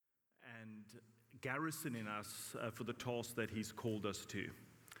garrisoning us for the task that he's called us to.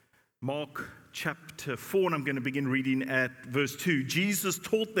 Mark chapter 4, and I'm going to begin reading at verse 2. Jesus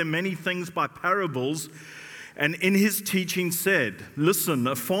taught them many things by parables, and in his teaching said, "Listen,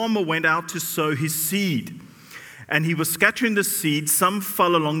 a farmer went out to sow his seed, and he was scattering the seed. Some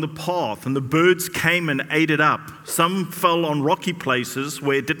fell along the path, and the birds came and ate it up. Some fell on rocky places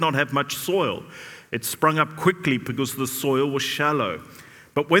where it did not have much soil. It sprung up quickly because the soil was shallow.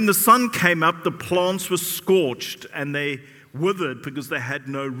 But when the sun came up, the plants were scorched, and they withered because they had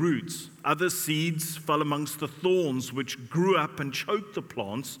no roots. Other seeds fell amongst the thorns, which grew up and choked the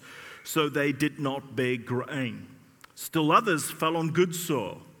plants, so they did not bear grain. Still others fell on good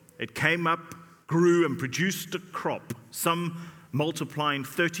soil. It came up, grew, and produced a crop, some multiplying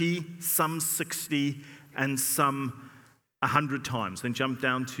 30, some 60, and some 100 times." Then jump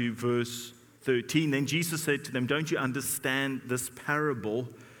down to verse 13. Then Jesus said to them, "Don't you understand this parable?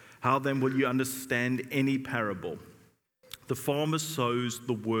 How then will you understand any parable? The farmer sows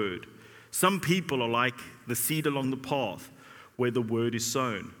the word. Some people are like the seed along the path where the word is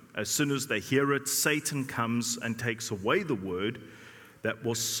sown. As soon as they hear it, Satan comes and takes away the word that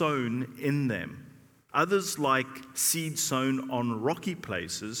was sown in them. Others, like seed sown on rocky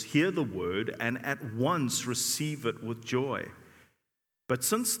places, hear the word and at once receive it with joy. But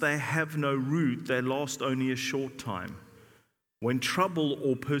since they have no root, they last only a short time. When trouble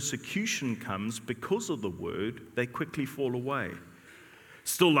or persecution comes because of the word, they quickly fall away.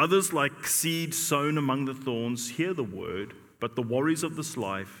 Still others, like seed sown among the thorns, hear the word, but the worries of this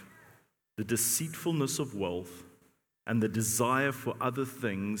life, the deceitfulness of wealth, and the desire for other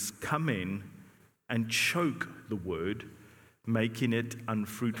things come in and choke the word, making it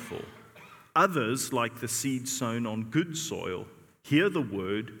unfruitful. Others, like the seed sown on good soil, hear the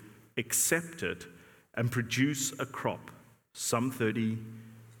word, accept it, and produce a crop. Some 30,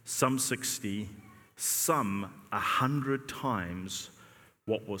 some 60, some 100 times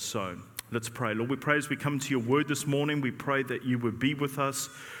what was sown." Let's pray. Lord, we pray as we come to your word this morning, we pray that you would be with us.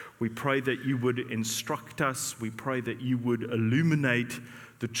 We pray that you would instruct us. We pray that you would illuminate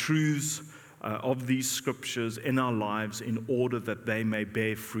the truths of these scriptures in our lives in order that they may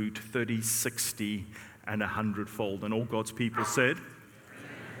bear fruit 30, 60, and 100-fold. And all God's people said,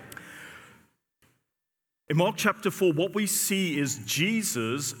 in Mark chapter 4, what we see is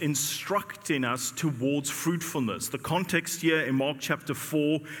Jesus instructing us towards fruitfulness. The context here in Mark chapter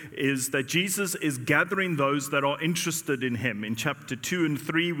 4 is that Jesus is gathering those that are interested in him. In chapter 2 and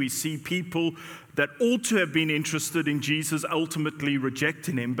 3, we see people that ought to have been interested in Jesus ultimately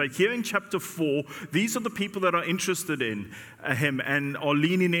rejecting him. But here in chapter 4, these are the people that are interested in him and are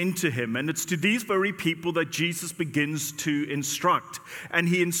leaning into him. And it's to these very people that Jesus begins to instruct. And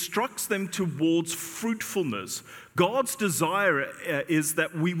he instructs them towards fruitfulness. God's desire is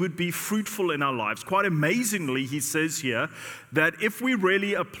that we would be fruitful in our lives. Quite amazingly, he says here that if we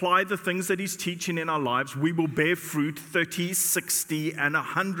really apply the things that he's teaching in our lives, we will bear fruit 30, 60, and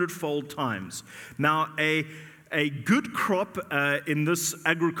 100-fold times. Now, a good crop in this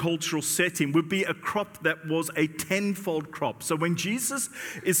agricultural setting would be a crop that was a 10-fold crop. So when Jesus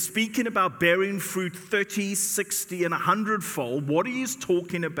is speaking about bearing fruit 30, 60, and 100-fold, what he is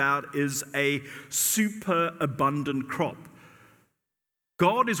talking about is a super abundant crop.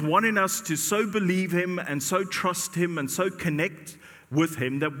 God is wanting us to so believe him and so trust him and so connect with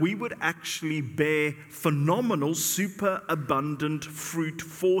him that we would actually bear phenomenal, super abundant fruit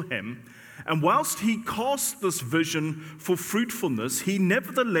for him. And whilst he casts this vision for fruitfulness, he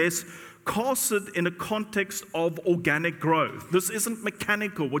nevertheless casts it in a context of organic growth. This isn't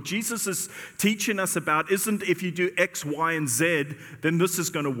mechanical. What Jesus is teaching us about isn't if you do X, Y, and Z, then this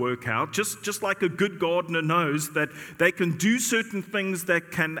is going to work out. Just like a good gardener knows that they can do certain things that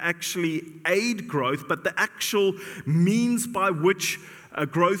can actually aid growth, but the actual means by which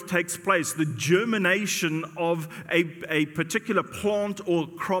growth takes place, the germination of a particular plant or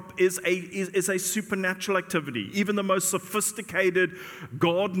crop is a supernatural activity. Even the most sophisticated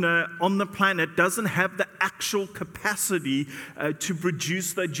gardener on the planet doesn't have the actual capacity to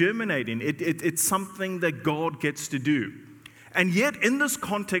produce that germinating. It's something that God gets to do. And yet, in this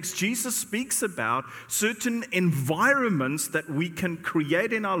context, Jesus speaks about certain environments that we can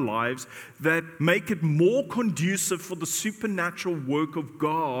create in our lives that make it more conducive for the supernatural work of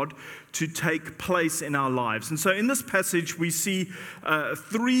God to take place in our lives. And so in this passage, we see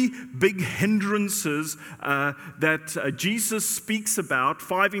three big hindrances that Jesus speaks about,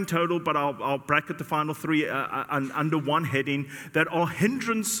 5 in total, but I'll bracket the final 3 under one heading, that are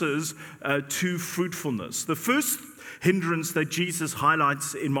hindrances to fruitfulness. The first hindrance that Jesus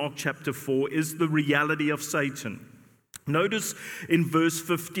highlights in Mark chapter 4 is the reality of Satan. Notice in verse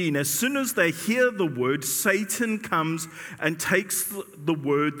 15, as soon as they hear the word, Satan comes and takes the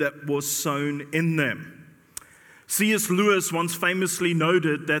word that was sown in them. C.S. Lewis once famously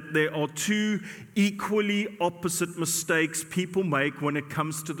noted that there are two equally opposite mistakes people make when it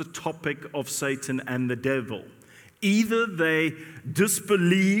comes to the topic of Satan and the devil. Either they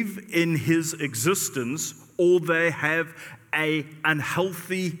disbelieve in his existence or they have an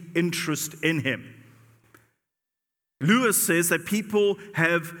unhealthy interest in him. Lewis says that people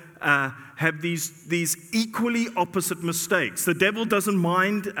have these equally opposite mistakes. The devil doesn't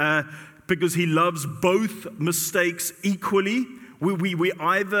mind because he loves both mistakes equally. We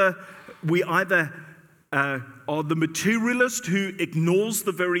either are the materialist who ignores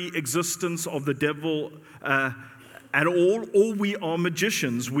the very existence of the devil at all, or we are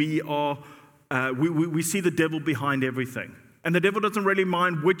magicians. We see the devil behind everything. And the devil doesn't really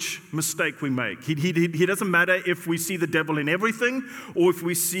mind which mistake we make. He doesn't matter if we see the devil in everything or if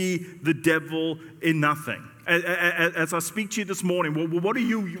we see the devil in nothing. As I speak to you this morning, what are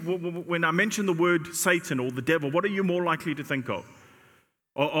you, when I mention the word Satan or the devil, what are you more likely to think of?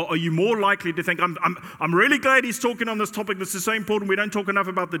 Or are you more likely to think, I'm really glad he's talking on this topic. This is so important. We don't talk enough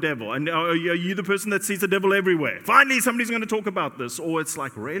about the devil. And are you the person that sees the devil everywhere? Finally, somebody's going to talk about this. Or it's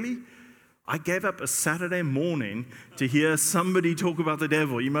like, really? I gave up a Saturday morning to hear somebody talk about the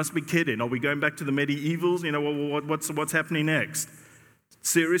devil. You must be kidding. Are we going back to the medievals? You know, what's happening next?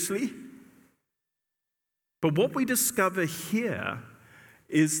 Seriously? But what we discover here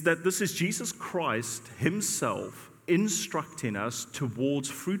is that this is Jesus Christ himself instructing us towards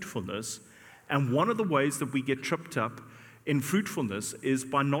fruitfulness. And one of the ways that we get tripped up in fruitfulness is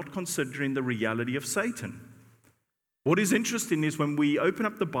by not considering the reality of Satan. What is interesting is when we open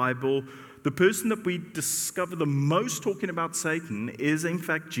up the Bible, the person that we discover the most talking about Satan is, in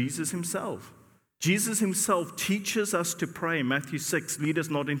fact, Jesus himself. Jesus himself teaches us to pray in Matthew 6, lead us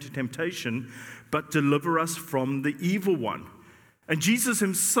not into temptation, but deliver us from the evil one. And Jesus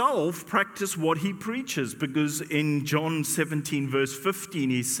himself practiced what he preaches, because in John 17, verse 15,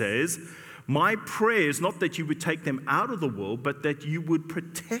 he says, my prayer is not that you would take them out of the world, but that you would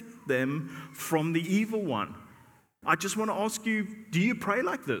protect them from the evil one. I just want to ask you, do you pray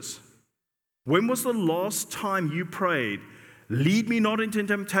like this? When was the last time you prayed, lead me not into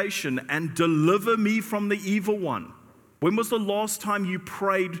temptation and deliver me from the evil one? When was the last time you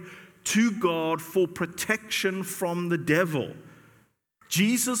prayed to God for protection from the devil?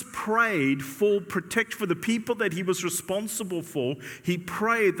 Jesus prayed for protection for the people that he was responsible for. He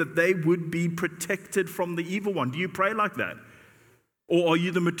prayed that they would be protected from the evil one. Do you pray like that? Or are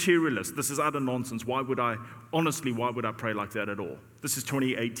you the materialist? This is utter nonsense. Why would I pray like that at all? This is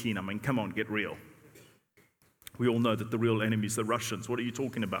 2018. I mean, come on, get real. We all know that the real enemy is the Russians. What are you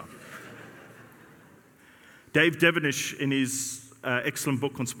talking about? Dave Devenish, in his excellent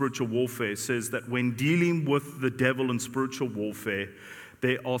book on spiritual warfare, says that when dealing with the devil in spiritual warfare,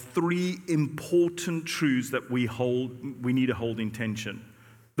 there are three important truths that we need to hold in tension.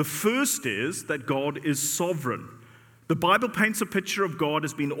 The first is that God is sovereign. The Bible paints a picture of God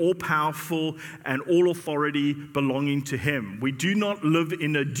as being all-powerful and all authority belonging to him. We do not live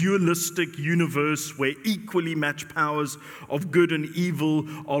in a dualistic universe where equally matched powers of good and evil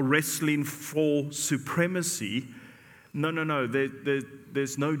are wrestling for supremacy. No.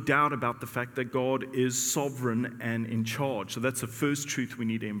 There's no doubt about the fact that God is sovereign and in charge. So that's the first truth we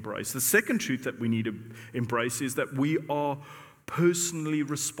need to embrace. The second truth that we need to embrace is that we are personally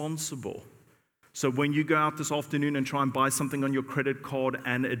responsible. So when you go out this afternoon and try and buy something on your credit card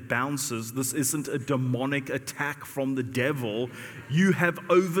and it bounces, this isn't a demonic attack from the devil. You have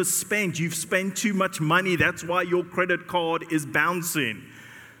overspent. You've spent too much money. That's why your credit card is bouncing.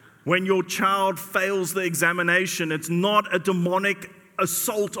 When your child fails the examination, it's not a demonic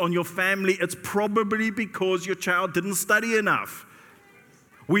assault on your family. It's probably because your child didn't study enough.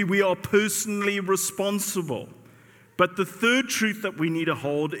 We are personally responsible. But the third truth that we need to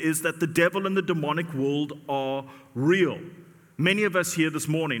hold is that the devil and the demonic world are real. Many of us here this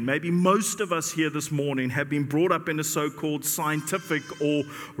morning, maybe most of us here this morning, have been brought up in a so-called scientific or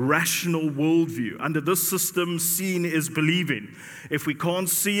rational worldview. Under this system, seeing is believing. If we can't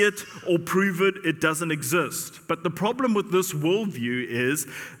see it or prove it, it doesn't exist. But the problem with this worldview is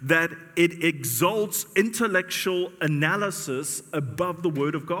that it exalts intellectual analysis above the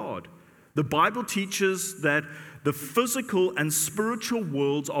Word of God. The Bible teaches that the physical and spiritual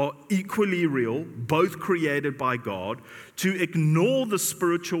worlds are equally real, both created by God. To ignore the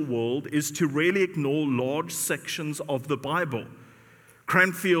spiritual world is to really ignore large sections of the Bible.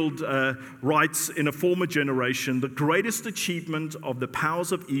 Cranfield writes, in a former generation, the greatest achievement of the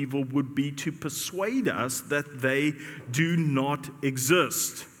powers of evil would be to persuade us that they do not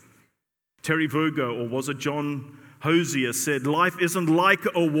exist. Terry Virgo, or was it John Hosier, said, life isn't like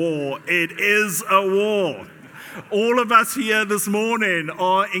a war, it is a war. All of us here this morning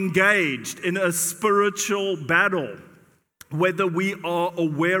are engaged in a spiritual battle, whether we are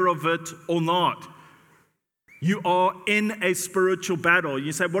aware of it or not. You are in a spiritual battle.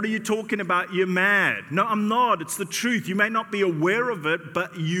 You say, what are you talking about? You're mad. No, I'm not. It's the truth. You may not be aware of it,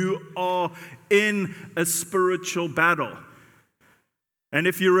 but you are in a spiritual battle. And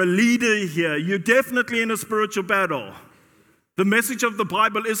if you're a leader here, you're definitely in a spiritual battle. The message of the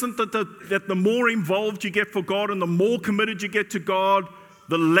Bible isn't that the more involved you get for God and the more committed you get to God,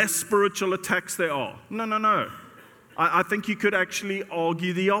 the less spiritual attacks there are. No. I think you could actually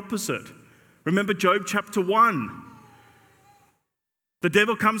argue the opposite. Remember Job chapter 1. The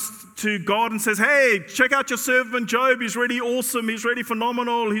devil comes to God and says, hey, check out your servant Job. He's really awesome. He's really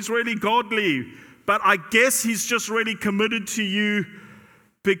phenomenal. He's really godly. But I guess he's just really committed to you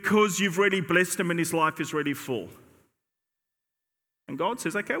because you've really blessed him and his life is really full. And God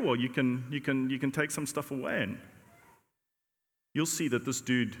says, okay, well, you can take some stuff away and you'll see that this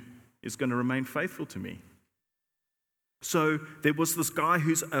dude is going to remain faithful to me. So there was this guy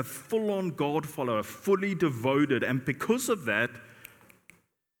who's a full-on God follower, fully devoted, and because of that,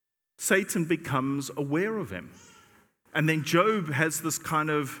 Satan becomes aware of him. And then Job has this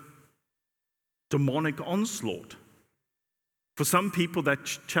kind of demonic onslaught. For some people, that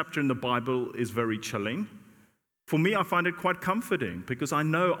chapter in the Bible is very chilling. For me, I find it quite comforting because I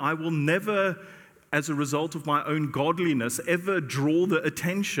know I will never, as a result of my own godliness, ever draw the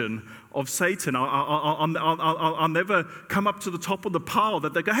attention of Satan. I'll never come up to the top of the pile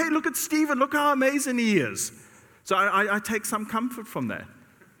that they go, hey, look at Stephen, look how amazing he is. So I take some comfort from that.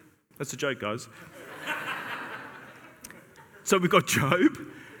 That's a joke, guys. So we got Job.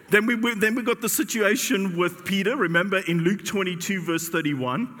 Then we got the situation with Peter. Remember in Luke 22, verse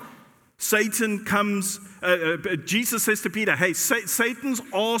 31. Satan comes, Jesus says to Peter, hey, Satan's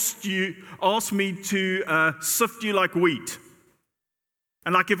asked me to sift you like wheat.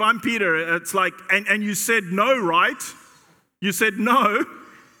 And like if I'm Peter, it's like, and you said no, right? You said no.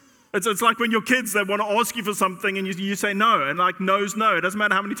 It's like when your kids, they want to ask you for something and you say no. And like no's no. It doesn't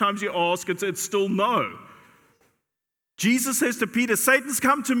matter how many times you ask, it's still no. Jesus says to Peter, Satan's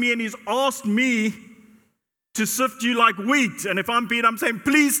come to me and he's asked me to sift you like wheat. And if I'm Peter, I'm saying,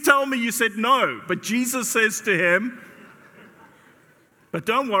 please tell me you said no. But Jesus says to him, but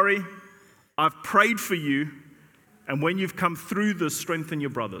don't worry, I've prayed for you, and when you've come through this, strengthen your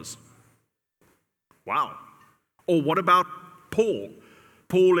brothers. Wow. Or what about Paul?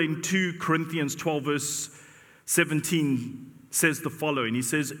 Paul in 2 Corinthians 12, verse 17 says the following. He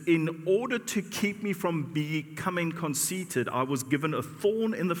says, in order to keep me from becoming conceited, I was given a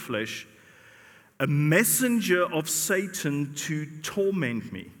thorn in the flesh, a messenger of Satan to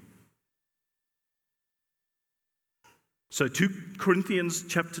torment me. So 2 Corinthians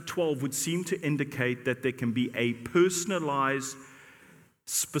chapter 12 would seem to indicate that there can be a personalized,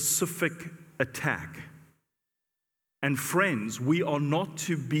 specific attack. And friends, we are not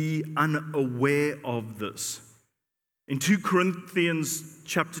to be unaware of this. In 2 Corinthians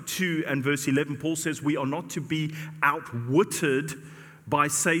chapter 2 and verse 11, Paul says we are not to be outwitted by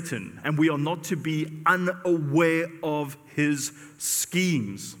Satan, and we are not to be unaware of his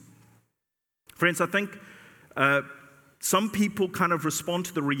schemes. Friends, I think some people kind of respond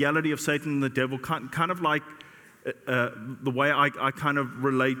to the reality of Satan and the devil kind of like the way I kind of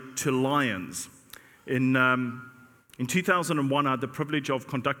relate to lions. In 2001, I had the privilege of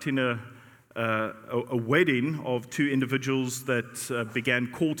conducting a wedding of two individuals that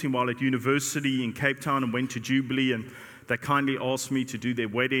began courting while at university in Cape Town and went to Jubilee, and they kindly asked me to do their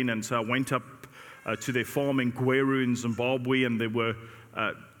wedding. And so I went up to their farm in Gweru in Zimbabwe, and there were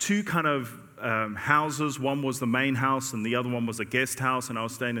two kind of houses. One was the main house and the other one was a guest house, and I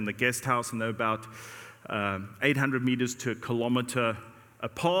was staying in the guest house, and they're about 800 meters to a kilometer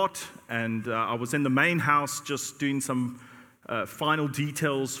apart. And I was in the main house just doing some final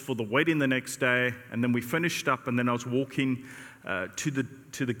details for the wedding the next day, and then we finished up, and then I was walking to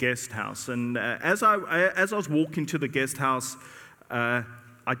the guest house. And as I was walking to the guest house, I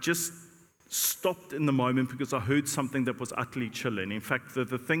just stopped in the moment because I heard something that was utterly chilling. In fact,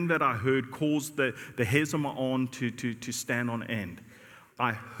 the thing that I heard caused the hairs on my arm to stand on end.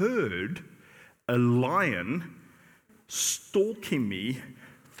 I heard a lion stalking me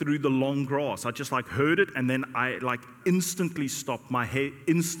through the long grass. I just heard it, and then I instantly stopped. My hair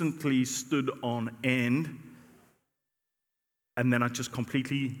instantly stood on end. And then I just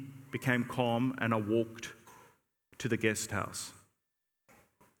completely became calm and I walked to the guest house.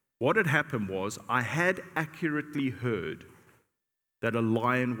 What had happened was I had accurately heard that a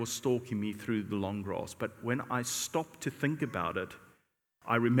lion was stalking me through the long grass. But when I stopped to think about it,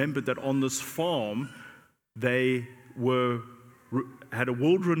 I remembered that on this farm, they had a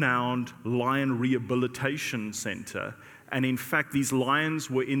world-renowned lion rehabilitation center. And in fact, these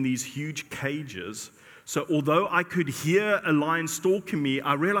lions were in these huge cages. So although I could hear a lion stalking me,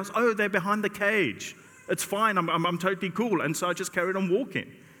 I realized, oh, they're behind the cage. It's fine, I'm totally cool. And so I just carried on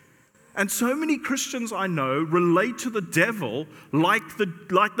walking. And so many Christians I know relate to the devil like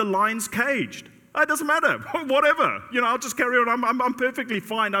the lion's caged. It doesn't matter, whatever. I'll just carry on. I'm perfectly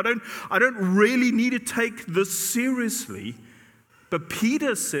fine. I don't really need to take this seriously. But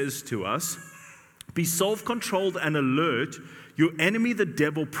Peter says to us, be self-controlled and alert. Your enemy, the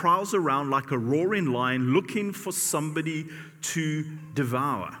devil, prowls around like a roaring lion looking for somebody to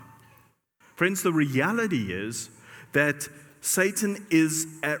devour. Friends, the reality is that Satan is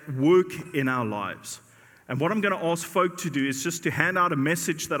at work in our lives. And what I'm going to ask folk to do is just to hand out a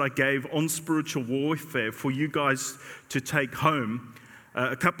message that I gave on spiritual warfare for you guys to take home.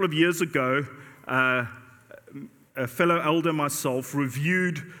 A couple of years ago, a fellow elder and myself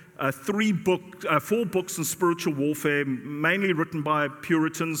reviewed 4 books on spiritual warfare, mainly written by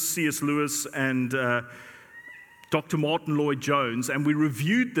Puritans, C.S. Lewis and Dr. Martin Lloyd-Jones, and we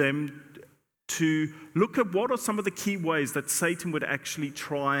reviewed them to look at what are some of the key ways that Satan would actually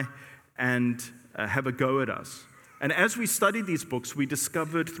try and have a go at us. And as we studied these books, we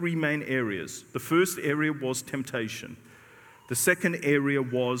discovered 3 main areas. The first area was temptation. The second area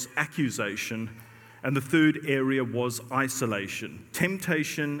was accusation. And the third area was isolation.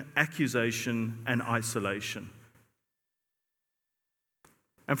 Temptation, accusation, and isolation.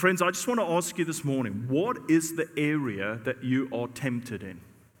 And friends, I just want to ask you this morning, what is the area that you are tempted in?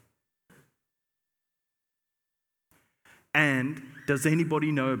 And does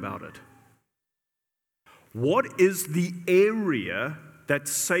anybody know about it? What is the area that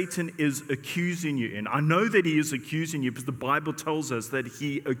Satan is accusing you in? I know that he is accusing you because the Bible tells us that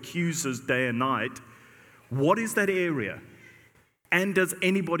he accuses day and night. What is that area? And does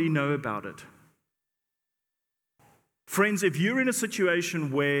anybody know about it? Friends, if you're in a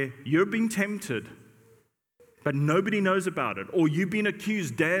situation where you're being tempted, but nobody knows about it, or you've been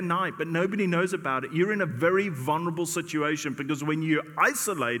accused day and night, but nobody knows about it, you're in a very vulnerable situation, because when you're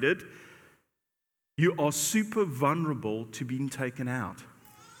isolated, you are super vulnerable to being taken out.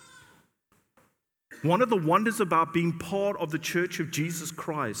 One of the wonders about being part of the Church of Jesus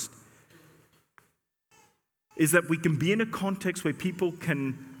Christ is that we can be in a context where people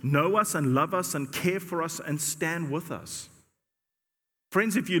can know us and love us and care for us and stand with us.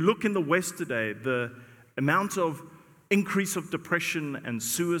 Friends, if you look in the West today, the amount of increase of depression and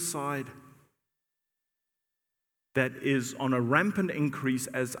suicide that is on a rampant increase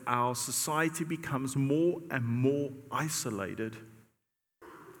as our society becomes more and more isolated,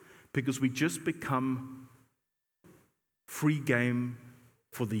 because we just become free game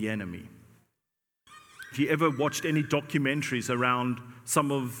for the enemy. If you ever watched any documentaries around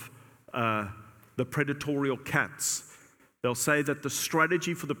some of the predatorial cats, they'll say that the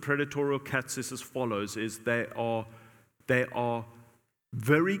strategy for the predatorial cats is as follows, is they are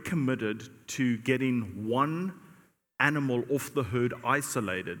very committed to getting one animal off the herd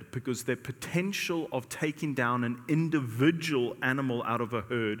isolated, because their potential of taking down an individual animal out of a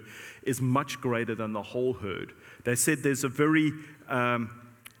herd is much greater than the whole herd. They said there's a very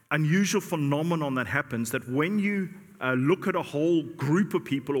unusual phenomenon that happens, that when you look at a whole group of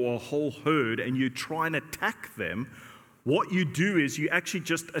people or a whole herd and you try and attack them, what you do is you actually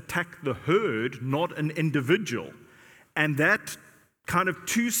just attack the herd, not an individual. And that kind of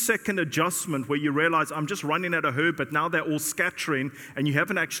 2-second adjustment where you realize, I'm just running at a herd, but now they're all scattering and you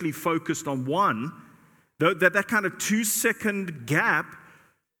haven't actually focused on one, that kind of 2-second gap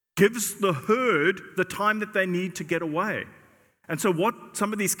gives the herd the time that they need to get away. And so what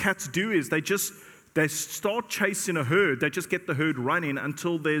some of these cats do is they start chasing a herd. They just get the herd running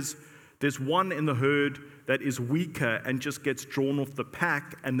until there's one in the herd that is weaker and just gets drawn off the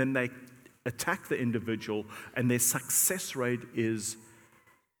pack, and then they attack the individual, and their success rate is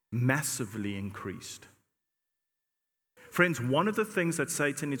massively increased. Friends, one of the things that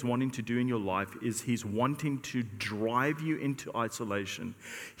Satan is wanting to do in your life is he's wanting to drive you into isolation.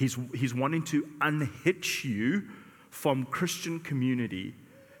 He's wanting to unhitch you from Christian community,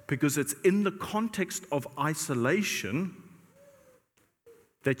 because it's in the context of isolation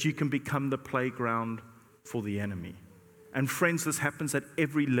that you can become the playground for the enemy. And friends, this happens at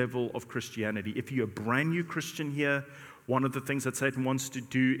every level of Christianity. If you're a brand new Christian here, one of the things that Satan wants to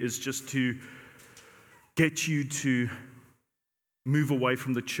do is just to get you to move away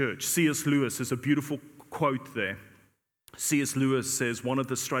from the church. C.S. Lewis has a beautiful quote there. C.S. Lewis says one of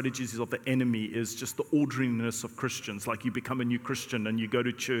the strategies of the enemy is just the ordinariness of Christians. Like you become a new Christian and you go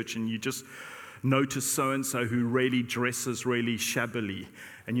to church and you just notice so-and-so who really dresses really shabbily.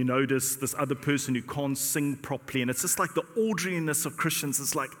 And you notice this other person who can't sing properly. And it's just like the ordinariness of Christians.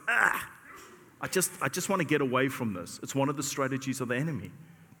 It's like, I just want to get away from this. It's one of the strategies of the enemy.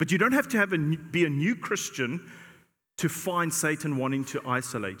 But you don't have to be a new Christian to find Satan wanting to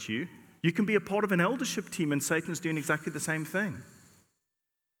isolate you. You can be a part of an eldership team and Satan's doing exactly the same thing.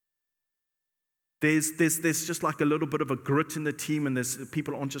 There's just like a little bit of a grit in the team, and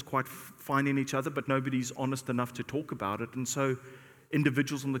people aren't just quite finding each other, but nobody's honest enough to talk about it. And so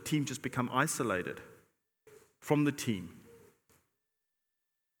individuals on the team just become isolated from the team.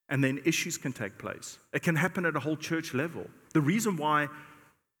 And then issues can take place. It can happen at a whole church level. The reason why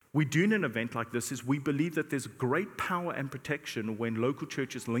we're doing an event like this is we believe that there's great power and protection when local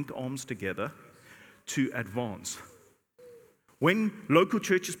churches link arms together to advance. When local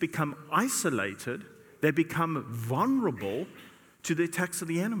churches become isolated, they become vulnerable to the attacks of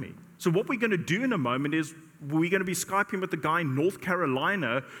the enemy. So what we're going to do in a moment is we're going to be Skyping with the guy in North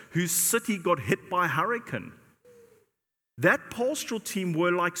Carolina whose city got hit by a hurricane. That pastoral team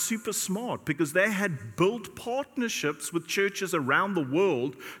were like super smart because they had built partnerships with churches around the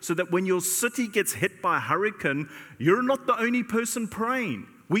world so that when your city gets hit by a hurricane, you're not the only person praying.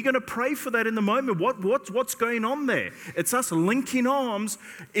 We're going to pray for that in the moment. What's going on there? It's us linking arms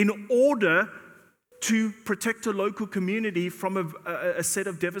in order to protect a local community from a set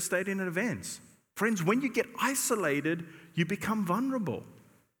of devastating events. Friends, when you get isolated, you become vulnerable.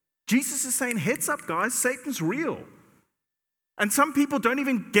 Jesus is saying, heads up, guys, Satan's real. And some people don't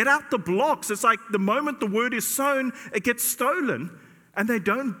even get out the blocks. It's like the moment the word is sown, it gets stolen, and they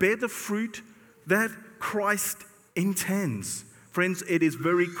don't bear the fruit that Christ intends. Friends, it is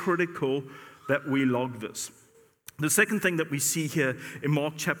very critical that we log this. The second thing that we see here in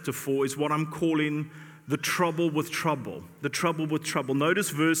Mark chapter 4 is what I'm calling the trouble with trouble. The trouble with trouble. Notice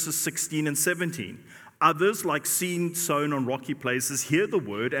verses 16 and 17. Others, like seed sown on rocky places, hear the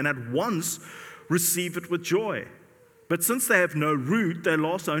word and at once receive it with joy. But since they have no root, they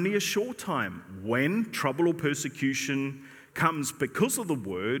last only a short time. When trouble or persecution comes because of the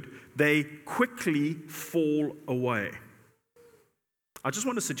word, they quickly fall away. I just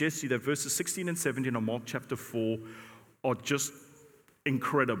want to suggest to you that verses 16 and 17 of Mark chapter 4 are just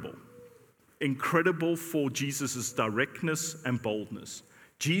incredible. Incredible for Jesus' directness and boldness.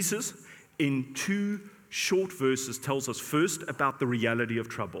 Jesus, in 2 short verses, tells us first about the reality of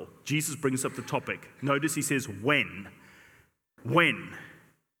trouble. Jesus brings up the topic. Notice he says, when. When.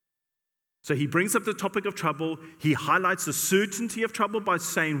 So he brings up the topic of trouble. He highlights the certainty of trouble by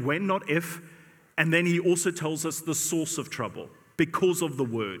saying when, not if. And then he also tells us the source of trouble, because of the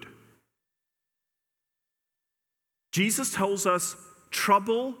word. Jesus tells us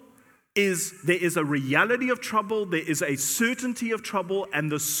there is a reality of trouble, there is a certainty of trouble,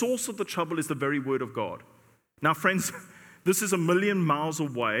 and the source of the trouble is the very word of God. Now, friends, this is a million miles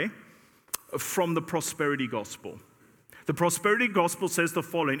away from the prosperity gospel. The prosperity gospel says the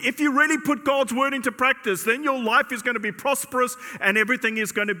following: if you really put God's word into practice, then your life is going to be prosperous and everything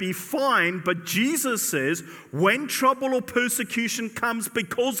is going to be fine. But Jesus says, when trouble or persecution comes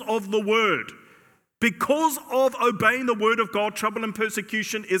because of the word, because of obeying the word of God, trouble and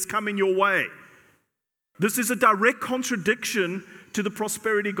persecution is coming your way. This is a direct contradiction to the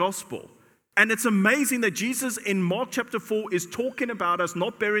prosperity gospel. And it's amazing that Jesus in Mark chapter 4 is talking about us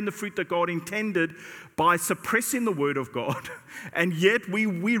not bearing the fruit that God intended by suppressing the word of God. And yet we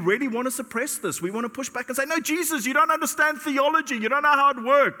really want to suppress this. We want to push back and say, no, Jesus, you don't understand theology. You don't know how it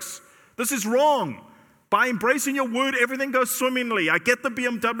works. This is wrong. By embracing your word, everything goes swimmingly. I get the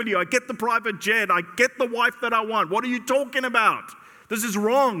BMW. I get the private jet. I get the wife that I want. What are you talking about? This is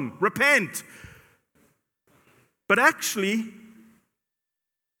wrong. Repent. But actually,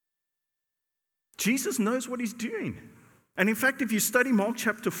 Jesus knows what he's doing. And in fact, if you study Mark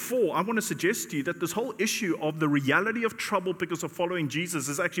chapter 4, I want to suggest to you that this whole issue of the reality of trouble because of following Jesus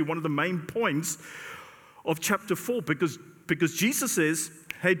is actually one of the main points of chapter 4. Because Jesus says,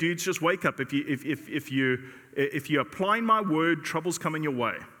 hey dudes, just wake up. If you're applying my word, trouble's coming your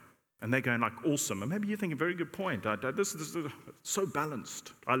way. And they're going like, awesome. And maybe you're thinking, very good point. This is so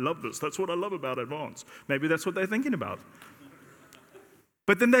balanced. I love this. That's what I love about Advance. Maybe that's what they're thinking about.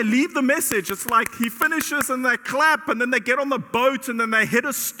 But then they leave the message. It's like he finishes and they clap and then they get on the boat and then they hit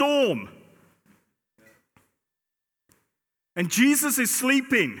a storm. And Jesus is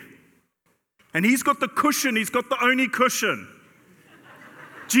sleeping. And he's got the cushion. He's got the only cushion.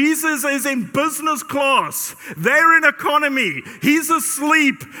 Jesus is in business class. They're in economy. He's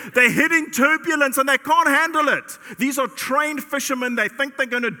asleep. They're hitting turbulence and they can't handle it. These are trained fishermen. They think they're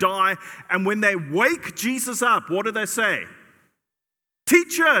going to die. And when they wake Jesus up, what do they say?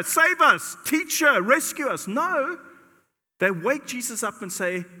 Teacher, save us. Teacher, rescue us. No. They wake Jesus up and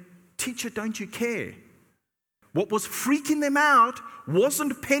say, Teacher, don't you care? What was freaking them out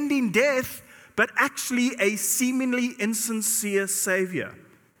wasn't pending death, but actually a seemingly insincere Savior.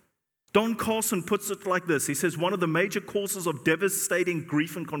 Don Carson puts it like this. He says, one of the major causes of devastating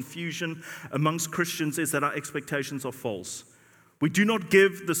grief and confusion amongst Christians is that our expectations are false. We do not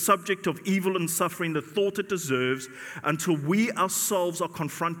give the subject of evil and suffering the thought it deserves until we ourselves are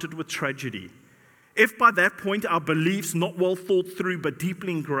confronted with tragedy. If by that point our beliefs, not well thought through but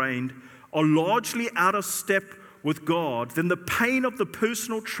deeply ingrained, are largely out of step with God, then the pain of the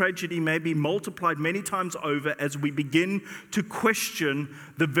personal tragedy may be multiplied many times over as we begin to question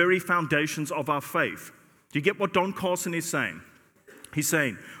the very foundations of our faith. Do you get what Don Carson is saying? He's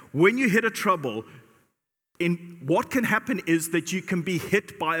saying, when you hit a trouble, what can happen is that you can be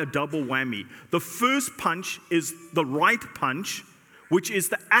hit by a double whammy. The first punch is the right punch, which is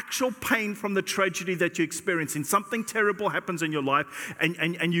the actual pain from the tragedy that you're experiencing. Something terrible happens in your life,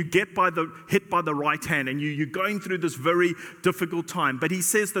 and you get hit by the right hand, and you're going through this very difficult time. But he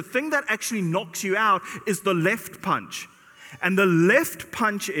says the thing that actually knocks you out is the left punch. And the left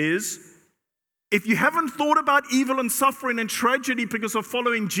punch is, if you haven't thought about evil and suffering and tragedy because of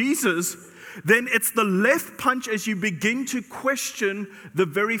following Jesus, then it's the left punch as you begin to question the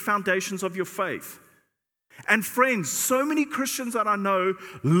very foundations of your faith. And friends, so many Christians that I know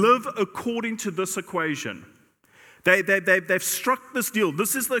live according to this equation. They've struck this deal.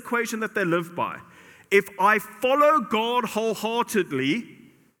 This is the equation that they live by. If I follow God wholeheartedly,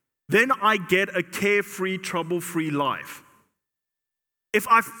 then I get a carefree, trouble-free life. If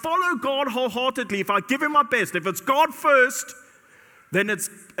I follow God wholeheartedly, if I give Him my best, if it's God first, then it's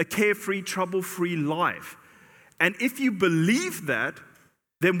a carefree, trouble-free life. And if you believe that,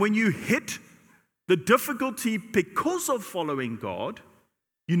 then when you hit the difficulty because of following God,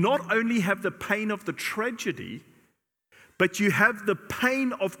 you not only have the pain of the tragedy, but you have the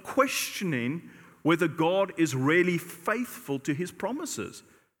pain of questioning whether God is really faithful to His promises.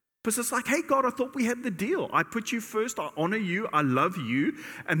 Because it's like, hey, God, I thought we had the deal. I put you first, I honor you, I love you,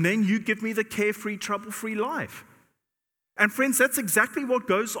 and then you give me the carefree, trouble-free life. And friends, that's exactly what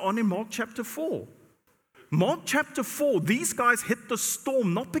goes on in Mark chapter 4. Mark chapter 4, these guys hit the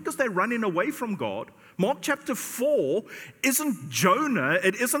storm not because they're running away from God. Mark chapter 4 isn't Jonah.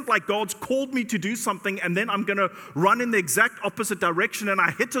 It isn't like God's called me to do something and then I'm going to run in the exact opposite direction and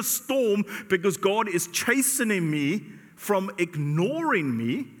I hit a storm because God is chastening me from ignoring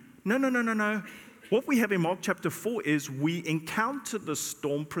me. No. What we have in Mark chapter 4 is we encounter the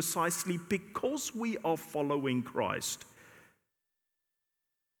storm precisely because we are following Christ.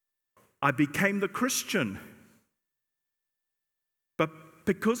 I became the Christian. But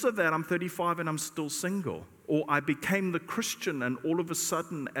because of that, I'm 35 and I'm still single. Or I became the Christian and all of a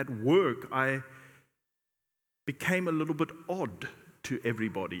sudden at work, I became a little bit odd to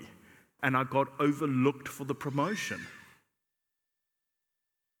everybody. And I got overlooked for the promotion.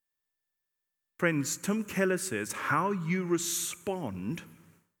 Friends, Tim Keller says, how you respond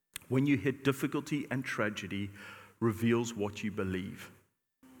when you hit difficulty and tragedy reveals what you believe.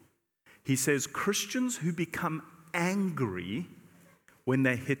 He says Christians who become angry when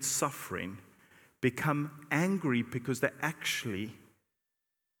they hit suffering become angry because they actually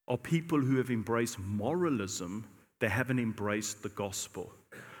are people who have embraced moralism. They haven't embraced the gospel.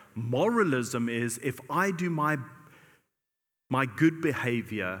 Moralism is if I do my good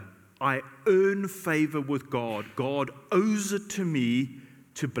behavior, I earn favor with God. God owes it to me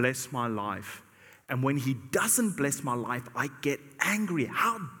to bless my life. And when He doesn't bless my life, I get angry.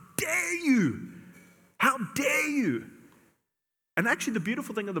 How dare you? How dare you? And actually the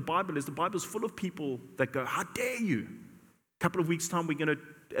beautiful thing of the Bible is the Bible's full of people that go, how dare you? A couple of weeks' time we're going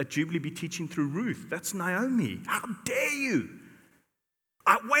to at Jubilee be teaching through Ruth. That's Naomi. How dare you?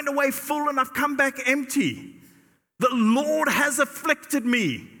 I went away full and I've come back empty. The Lord has afflicted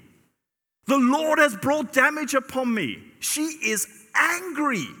me. The Lord has brought damage upon me. She is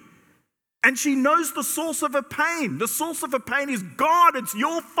angry. And she knows the source of her pain. The source of her pain is God. It's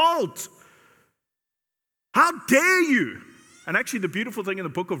your fault. How dare you? And actually the beautiful thing in the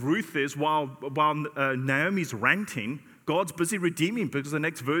book of Ruth is while Naomi's ranting, God's busy redeeming because the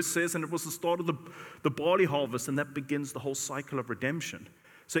next verse says, and it was the start of the barley harvest, and that begins the whole cycle of redemption.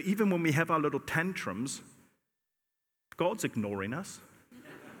 So even when we have our little tantrums, God's ignoring us.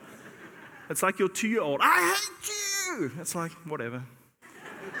 It's like your 2-year-old, I hate you. It's like, whatever.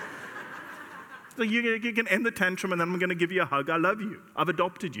 So you can end the tantrum and then I'm going to give you a hug. I love you. I've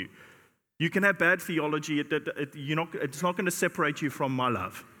adopted you. You can have bad theology. It's not going to separate you from my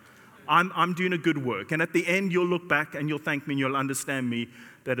love. I'm doing a good work. And at the end, you'll look back and you'll thank me and you'll understand me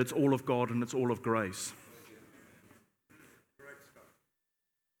that it's all of God and it's all of grace.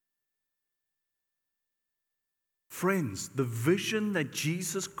 Friends, the vision that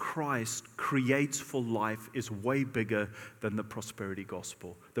Jesus Christ creates for life is way bigger than the prosperity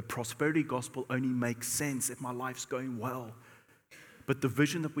gospel. The prosperity gospel only makes sense if my life's going well. But the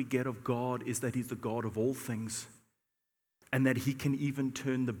vision that we get of God is that He's the God of all things, and that He can even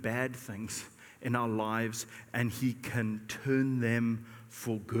turn the bad things in our lives and He can turn them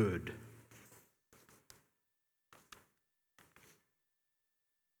for good.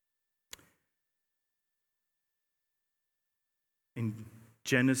 In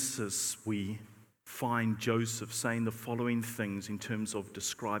Genesis, we find Joseph saying the following things in terms of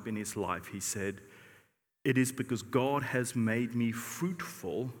describing his life. He said, "It is because God has made me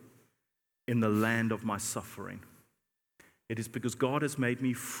fruitful in the land of my suffering." It is because God has made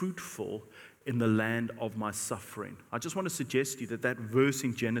me fruitful in the land of my suffering. I just want to suggest to you that verse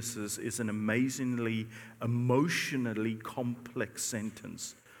in Genesis is an amazingly, emotionally complex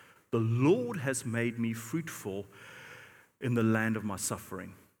sentence. The Lord has made me fruitful in the land of my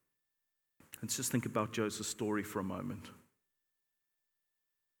suffering. Let's just think about Joseph's story for a moment.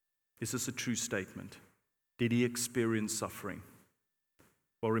 Is this a true statement? Did he experience suffering?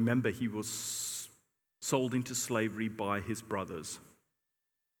 Well, remember, he was sold into slavery by his brothers.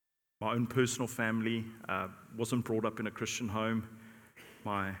 My own personal family wasn't brought up in a Christian home.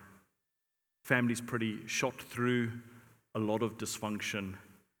 My family's pretty shot through a lot of dysfunction,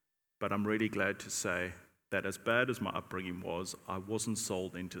 but I'm really glad to say that as bad as my upbringing was, I wasn't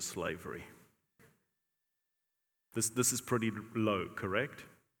sold into slavery. This is pretty low, correct?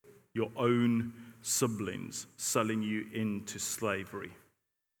 Your own siblings selling you into slavery.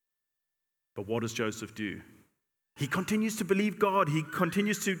 But what does Joseph do? He continues to believe God. He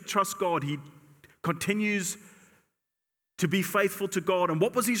continues to trust God. He continues to be faithful to God. And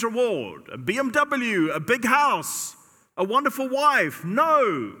what was his reward? A BMW, a big house, a wonderful wife?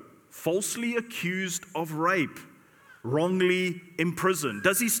 No. Falsely accused of rape, wrongly imprisoned.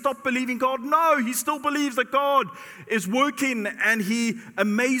 Does he stop believing God? No, he still believes that God is working, and he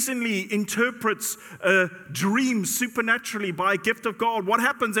amazingly interprets dreams supernaturally by a gift of God. What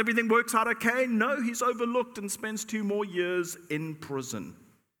happens? Everything works out okay? No, he's overlooked and spends 2 more years in prison.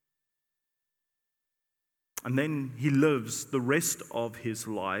 And then he lives the rest of his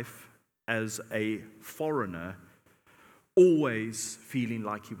life as a foreigner, always feeling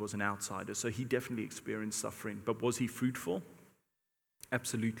like he was an outsider. So he definitely experienced suffering. But was he fruitful?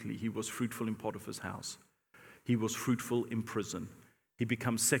 Absolutely. He was fruitful in Potiphar's house. He was fruitful in prison. He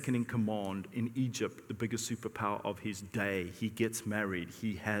becomes second in command in Egypt, the biggest superpower of his day. He gets married.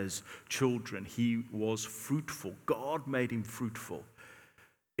 He has children. He was fruitful. God made him fruitful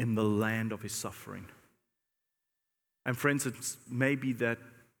in the land of his suffering. And friends, it's maybe that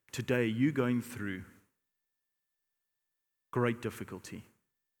today you're going through great difficulty.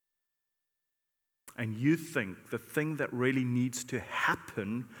 And you think the thing that really needs to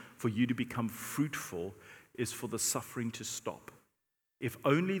happen for you to become fruitful is for the suffering to stop. If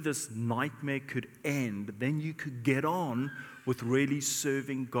only this nightmare could end, then you could get on with really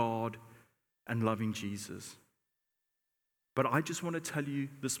serving God and loving Jesus. But I just want to tell you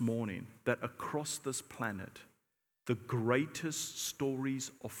this morning that across this planet, the greatest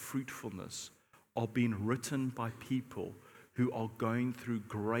stories of fruitfulness are being written by people who are going through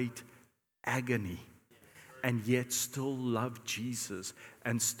great agony and yet still love Jesus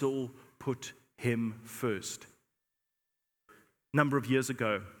and still put him first. A number of years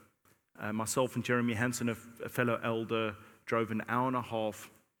ago, myself and Jeremy Hansen, a fellow elder, drove an hour and a half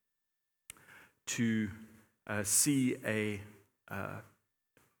to see a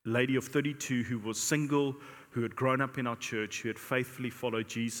lady of 32 who was single, who had grown up in our church, who had faithfully followed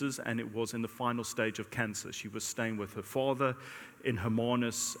Jesus, and it was in the final stage of cancer. She was staying with her father in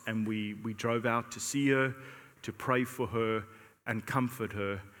Hermanus, and we drove out to see her, to pray for her and comfort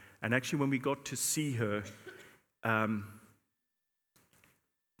her. And actually, when we got to see her, the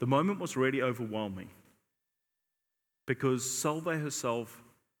moment was really overwhelming, because Salve herself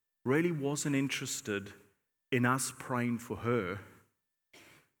really wasn't interested in us praying for her.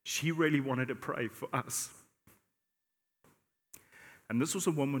 She really wanted to pray for us. And this was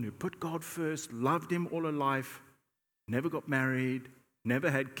a woman who put God first, loved him all her life, never got married, never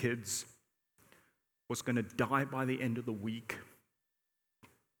had kids, was going to die by the end of the week.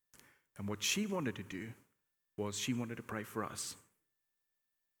 And what she wanted to do was she wanted to pray for us.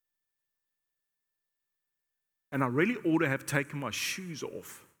 And I really ought to have taken my shoes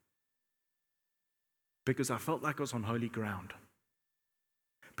off because I felt like I was on holy ground.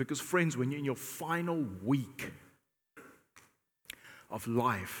 Because friends, when you're in your final week of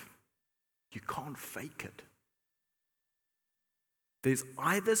life, you can't fake it. There's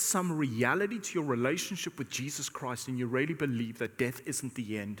either some reality to your relationship with Jesus Christ and you really believe that death isn't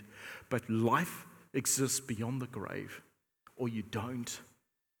the end, but life exists beyond the grave, or you don't.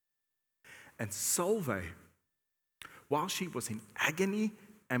 And Solveig, while she was in agony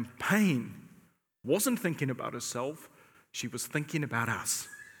and pain, wasn't thinking about herself, she was thinking about us.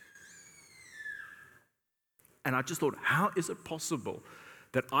 And I just thought, how is it possible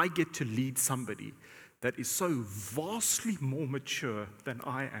that I get to lead somebody that is so vastly more mature than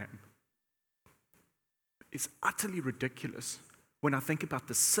I am? It's utterly ridiculous when I think about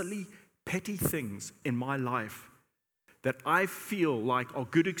the silly, petty things in my life that I feel like are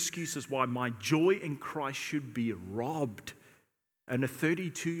good excuses why my joy in Christ should be robbed. And a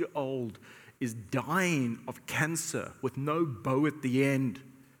 32-year-old is dying of cancer with no bow at the end.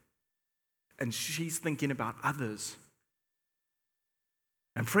 And she's thinking about others.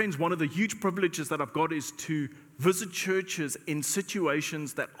 And friends, one of the huge privileges that I've got is to visit churches in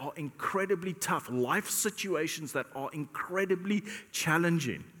situations that are incredibly tough, life situations that are incredibly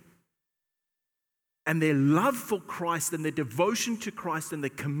challenging. And their love for Christ and their devotion to Christ and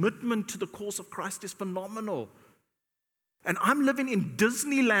their commitment to the cause of Christ is phenomenal. And I'm living in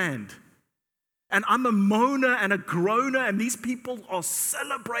Disneyland. And I'm a moaner and a groaner, and these people are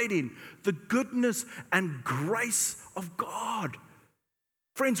celebrating the goodness and grace of God.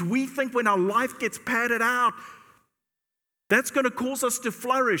 Friends, we think when our life gets padded out, that's going to cause us to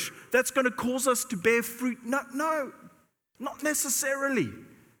flourish. That's going to cause us to bear fruit. No, not necessarily.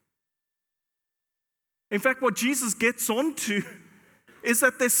 In fact, what Jesus gets onto is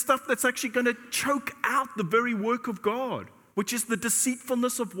that there's stuff that's actually going to choke out the very work of God, which is the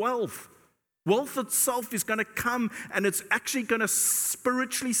deceitfulness of wealth. Wealth itself is going to come and it's actually going to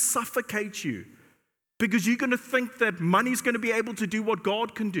spiritually suffocate you because you're going to think that money's going to be able to do what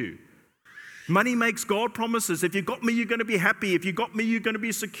God can do. Money makes God promises. If you've got me, you're going to be happy. If you've got me, you're going to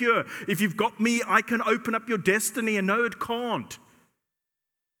be secure. If you've got me, I can open up your destiny. And no, it can't.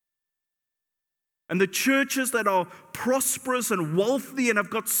 And the churches that are prosperous and wealthy and have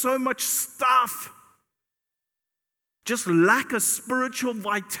got so much stuff just lack a spiritual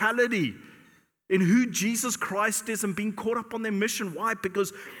vitality in who Jesus Christ is and being caught up on their mission. Why?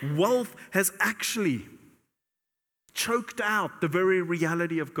 Because wealth has actually choked out the very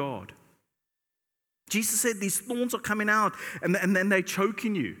reality of God. Jesus said these thorns are coming out and then they're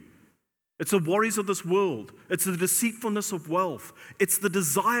choking you. It's the worries of this world. It's the deceitfulness of wealth. It's the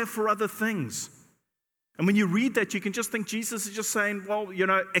desire for other things. And when you read that, you can just think Jesus is just saying, well,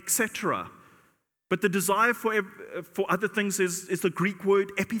 etc. But the desire for other things is the Greek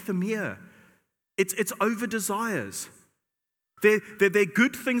word epithemia. It's over desires. They're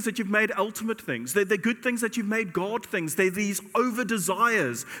good things that you've made ultimate things. They're good things that you've made God things. They're these over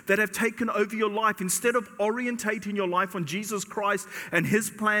desires that have taken over your life. Instead of orientating your life on Jesus Christ and His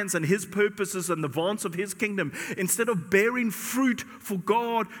plans and His purposes and the advance of His kingdom, instead of bearing fruit for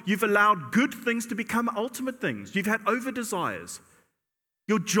God, you've allowed good things to become ultimate things. You've had over desires.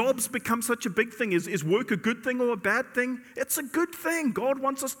 Your job's become such a big thing. Is work a good thing or a bad thing? It's a good thing. God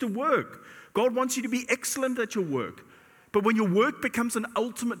wants us to work. God wants you to be excellent at your work. But when your work becomes an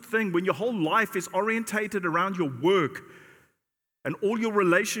ultimate thing, when your whole life is orientated around your work, and all your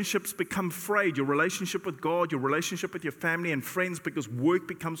relationships become frayed, your relationship with God, your relationship with your family and friends, because work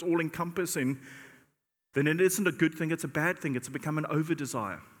becomes all-encompassing, then it isn't a good thing, it's a bad thing. It's become an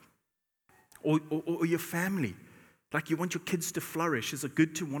over-desire. Or your family. Like you want your kids to flourish. Is it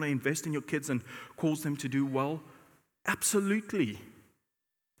good to want to invest in your kids and cause them to do well? Absolutely.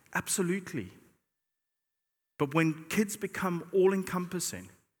 Absolutely. But when kids become all-encompassing,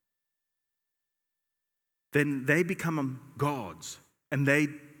 then they become gods and they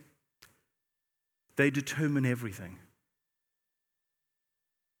determine everything.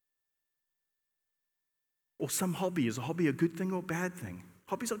 Or some hobby. Is a hobby a good thing or a bad thing?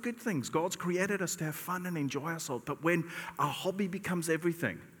 Hobbies are good things. God's created us to have fun and enjoy ourselves. But when our hobby becomes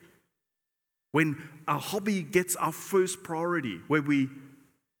everything, when our hobby gets our first priority, where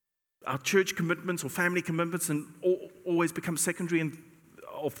our church commitments or family commitments and always become secondary and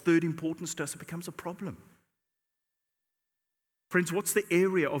of third importance to us, it becomes a problem. Friends, what's the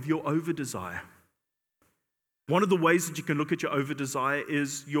area of your over-desire? One of the ways that you can look at your over-desire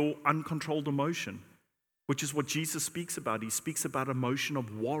is your uncontrolled emotion. which is what Jesus speaks about. He speaks about emotion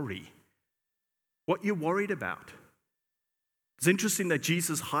of worry. What you're worried about. It's interesting that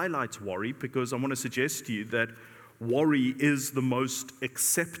Jesus highlights worry because I want to suggest to you that worry is the most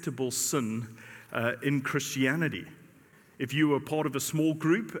acceptable sin in Christianity. If you were part of a small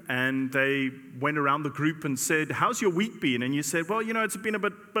group and they went around the group and said, how's your week been? And you said, well, it's been a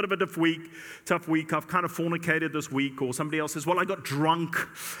bit of a tough week. I've kind of fornicated this week. Or somebody else says, well, I got drunk.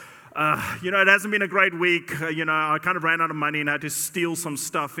 It hasn't been a great week. I kind of ran out of money and had to steal some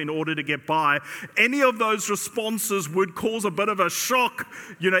stuff in order to get by. Any of those responses would cause a bit of a shock.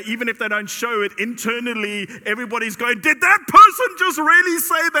 Even if they don't show it internally, everybody's going, did that person just really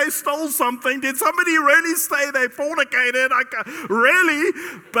say they stole something? Did somebody really say they fornicated? Really?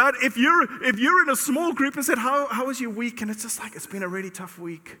 But if you're in a small group and said, how was your week? And it's just like, it's been a really tough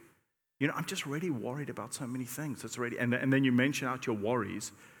week. I'm just really worried about so many things. And then you mention out your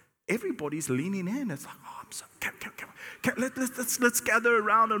worries. Everybody's leaning in. It's like, I'm so, let's gather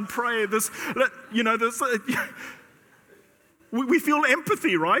around and pray. We feel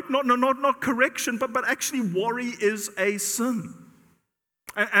empathy, right? Not correction, but actually worry is a sin.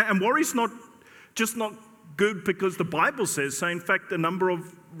 And worry's not good because the Bible says so. In fact, a number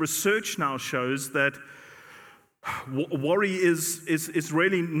of research now shows that worry is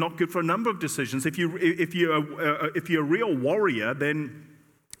really not good for a number of decisions. If you're a real worrier, then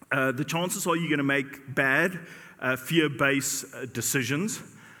the chances are you're going to make bad, fear-based decisions.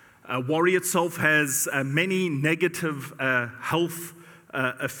 Worry itself has many negative health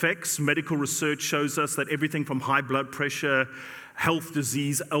effects. Medical research shows us that everything from high blood pressure, health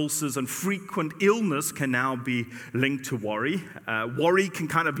disease, ulcers, and frequent illness can now be linked to worry. Worry can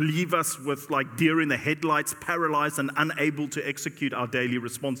kind of leave us with like deer in the headlights, paralyzed and unable to execute our daily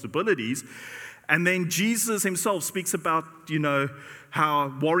responsibilities. And then Jesus himself speaks about,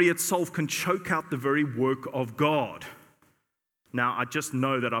 how worry itself can choke out the very work of God. Now, I just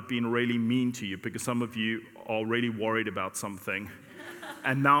know that I've been really mean to you because some of you are really worried about something.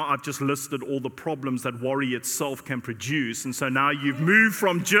 And now I've just listed all the problems that worry itself can produce. And so now you've moved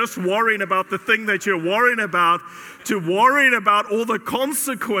from just worrying about the thing that you're worrying about to worrying about all the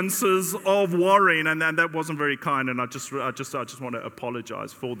consequences of worrying. And that wasn't very kind. And I just want to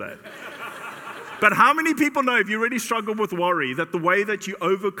apologize for that. But how many people know, if you really struggle with worry, that the way that you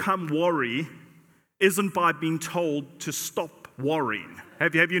overcome worry isn't by being told to stop worrying?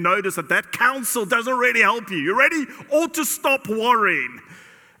 Have you noticed that counsel doesn't really help you? You ready? Or to stop worrying.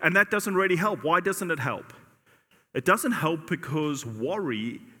 And that doesn't really help. Why doesn't it help? It doesn't help because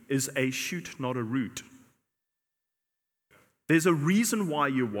worry is a shoot, not a root. There's a reason why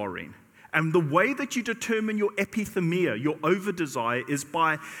you're worrying. And the way that you determine your epithemia, your over-desire, is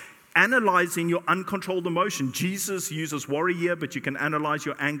by analyzing your uncontrolled emotion. Jesus uses worry here, but you can analyze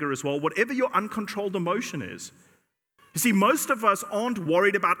your anger as well. Whatever your uncontrolled emotion is. You see, most of us aren't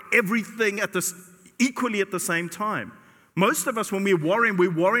worried about everything equally at the same time. Most of us, when we're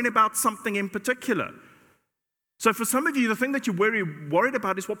worrying about something in particular. So for some of you, the thing that you're worried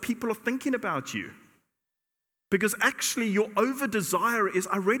about is what people are thinking about you. Because actually, your over-desire is,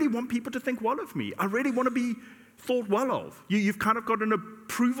 I really want people to think well of me. I really want to be thought well of. You've kind of got an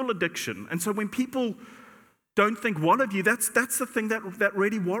approval addiction. And so when people don't think well of you, that's the thing that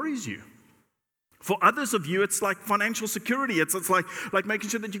really worries you. For others of you, it's like financial security. It's like making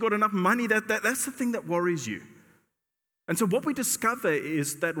sure that you've got enough money. That's the thing that worries you. And so what we discover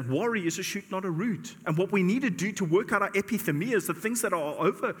is that worry is a shoot, not a root. And what we need to do to work out our epithemias, the things that are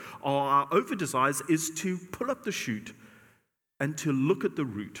our over desires, is to pull up the shoot and to look at the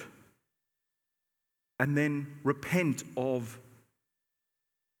root. And then repent of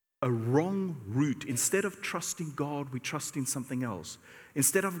a wrong route. Instead of trusting God, we trust in something else.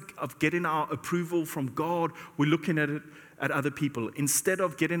 Instead of getting our approval from God, we're looking at it at other people. Instead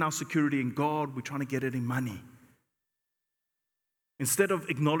of getting our security in God, we're trying to get it in money. Instead of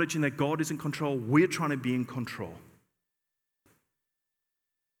acknowledging that God is in control, we're trying to be in control.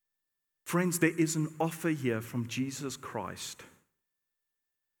 Friends, there is an offer here from Jesus Christ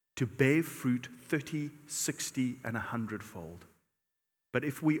to bear fruit 30, 60, and 100-fold. But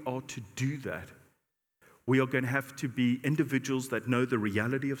if we are to do that, we are going to have to be individuals that know the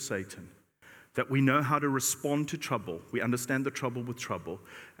reality of Satan, that we know how to respond to trouble. We understand the trouble with trouble.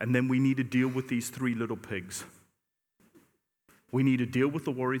 And then we need to deal with these three little pigs. We need to deal with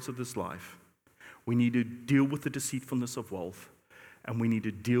the worries of this life. We need to deal with the deceitfulness of wealth. And we need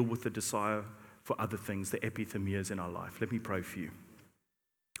to deal with the desire for other things, the epithemias in our life. Let me pray for you.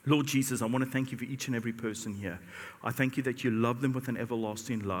 Lord Jesus, I want to thank you for each and every person here. I thank you that you love them with an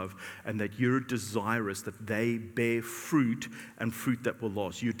everlasting love and that you're desirous that they bear fruit and fruit that will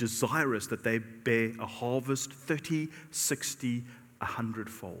last. You're desirous that they bear a harvest 30, 60,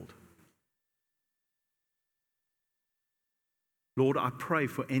 100-fold. Lord, I pray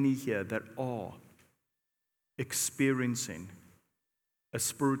for any here that are experiencing a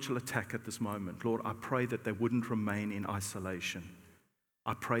spiritual attack at this moment. Lord, I pray that they wouldn't remain in isolation.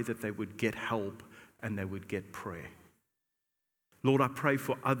 I pray that they would get help and they would get prayer. Lord, I pray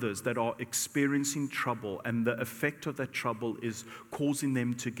for others that are experiencing trouble and the effect of that trouble is causing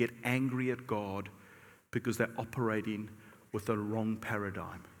them to get angry at God because they're operating with the wrong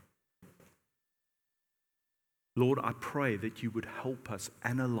paradigm. Lord, I pray that you would help us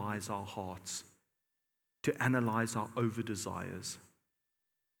analyze our hearts, to analyze our over-desires,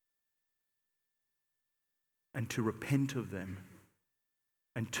 and to repent of them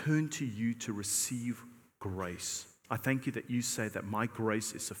and turn to you to receive grace. I thank you that you say that my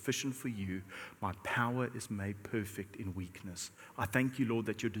grace is sufficient for you. My power is made perfect in weakness. I thank you, Lord,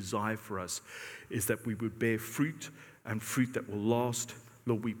 that your desire for us is that we would bear fruit and fruit that will last.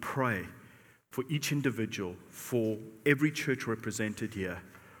 Lord, we pray for each individual, for every church represented here,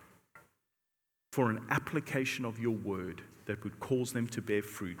 for an application of your word that would cause them to bear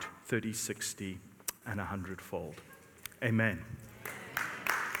fruit 30, 60, and 100-fold. Amen.